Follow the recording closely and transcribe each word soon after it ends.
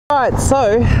Alright,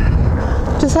 so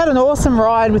just had an awesome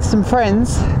ride with some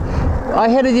friends. I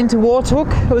headed into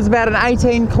Wartook. It was about an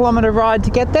 18-kilometre ride to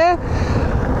get there.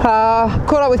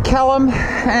 Caught up with Callum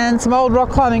and some old rock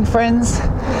climbing friends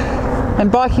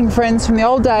and biking friends from the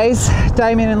old days,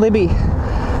 Damien and Libby.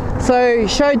 So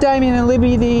showed Damien and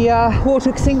Libby the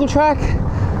Wartook single track,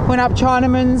 went up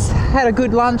Chinaman's, had a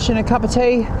good lunch and a cup of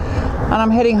tea, and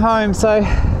I'm heading home. So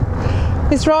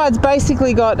this ride's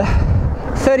basically got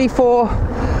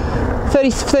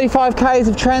 35 k's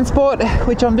of transport,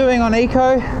 which I'm doing on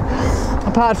eco,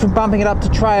 apart from bumping it up to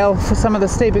trail for some of the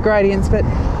steeper gradients. But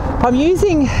I'm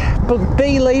using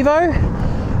BLEvo,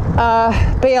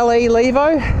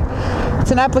 BLEvo.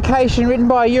 It's an application written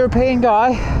by a European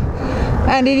guy,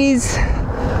 and it is,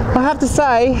 I have to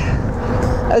say,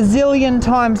 a zillion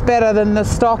times better than the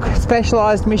stock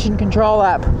Specialized mission control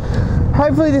app.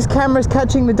 Hopefully this camera's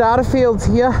catching the data fields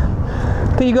here,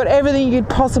 but you've got everything you could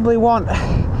possibly want.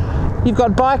 You've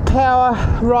got bike power,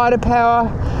 rider power,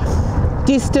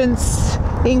 distance,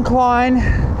 incline,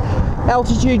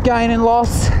 altitude gain and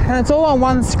loss, and it's all on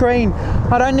one screen.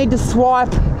 I don't need to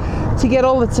swipe to get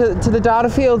all to the data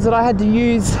fields that I had to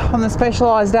use on the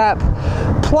Specialized app.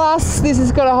 Plus, this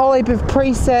has got a whole heap of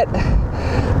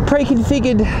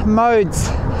pre-configured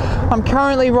modes. I'm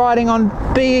currently riding on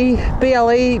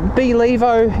BLEvo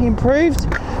Improved,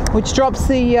 which drops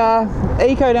the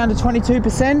eco down to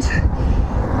 22%,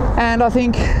 and I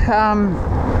think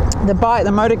the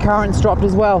motor current's dropped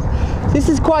as well. This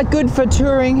is quite good for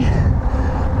touring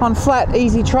on flat,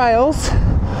 easy trails,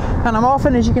 and I'm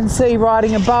often, as you can see,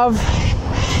 riding above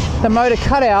the motor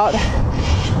cutout,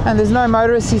 and there's no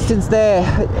motor assistance there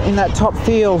in that top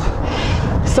field.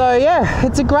 So yeah,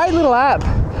 it's a great little app.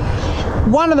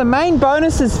 One of the main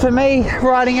bonuses for me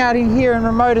riding out in here in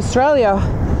remote Australia,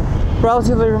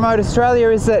 relatively remote Australia,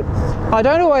 is that I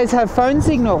don't always have phone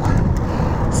signal.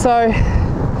 So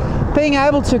being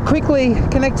able to quickly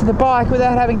connect to the bike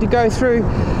without having to go through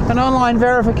an online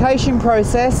verification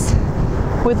process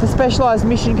with the Specialized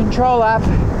mission control app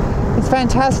is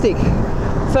fantastic.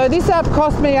 So this app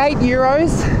cost me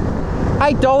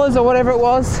 €8 or whatever it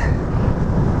was.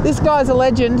 This guy's a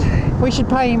legend. We should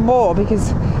pay him more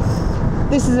because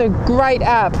this is a great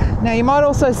app. Now you might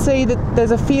also see that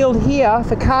there's a field here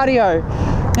for cardio.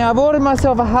 Now I've ordered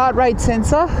myself a heart rate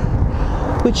sensor,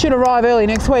 which should arrive early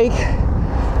next week.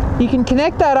 You can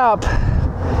connect that up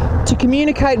to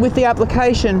communicate with the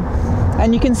application,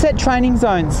 and you can set training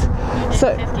zones.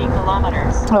 So 50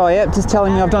 kilometers. Oh yeah, just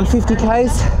telling me I've done 50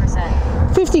 Ks.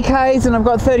 50 Ks and I've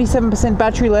got 37%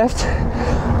 battery left.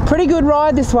 Pretty good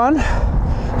ride this one.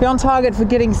 Be on target for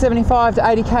getting 75 to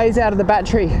 80 Ks out of the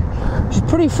battery, which is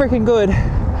pretty freaking good.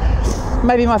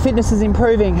 Maybe my fitness is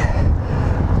improving.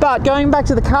 But going back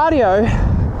to the cardio,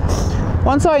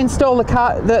 once I install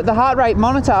the heart rate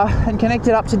monitor and connect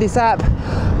it up to this app,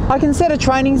 I can set a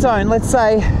training zone. Let's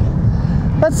say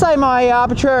my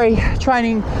arbitrary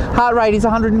training heart rate is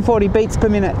 140 beats per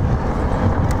minute.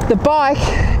 The bike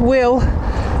will,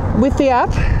 with the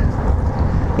app,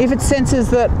 if it senses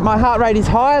that my heart rate is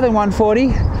higher than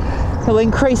 140, it'll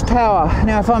increase power.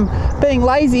 Now if I'm being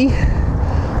lazy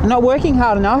and not working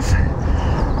hard enough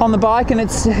on the bike, and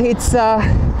it's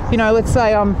you know, let's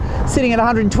say I'm sitting at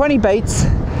 120 beats,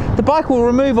 the bike will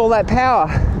remove all that power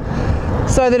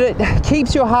so that it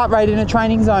keeps your heart rate in a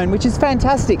training zone, which is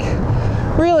fantastic.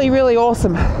 Really, really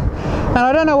awesome. And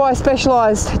I don't know why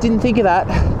Specialized didn't think of that.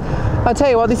 I tell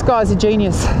you what, this guy's a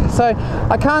genius. So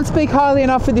I can't speak highly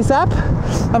enough for this app.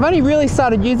 I've only really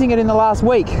started using it in the last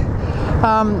week.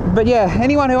 But yeah,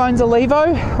 anyone who owns a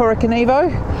Levo or a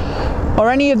Kenevo or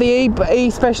any of the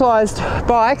Specialized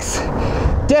bikes,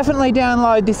 definitely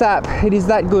download this app. It is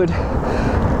that good.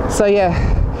 So yeah,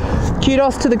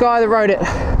 kudos to the guy that wrote it.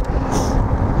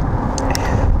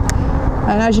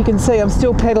 And as you can see, I'm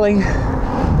still pedaling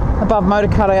above motor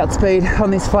cutout speed on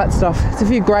this flat stuff. It's a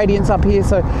few gradients up here,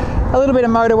 so a little bit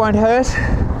of motor won't hurt.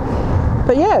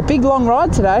 But yeah, big long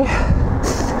ride today.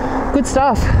 Good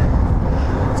stuff.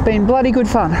 It's been bloody good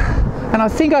fun. And I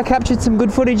think I captured some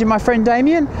good footage of my friend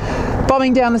Damien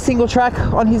bombing down the single track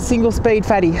on his single speed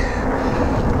fatty.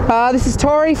 This is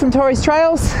Tori from Tori's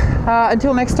Trails.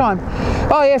 Until next time.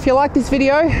 Oh yeah, if you like this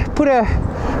video, put a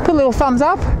little thumbs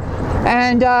up,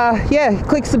 and yeah,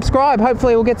 click subscribe.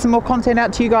 Hopefully we'll get some more content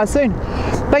out to you guys soon.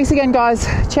 Thanks again, guys.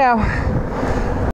 Ciao.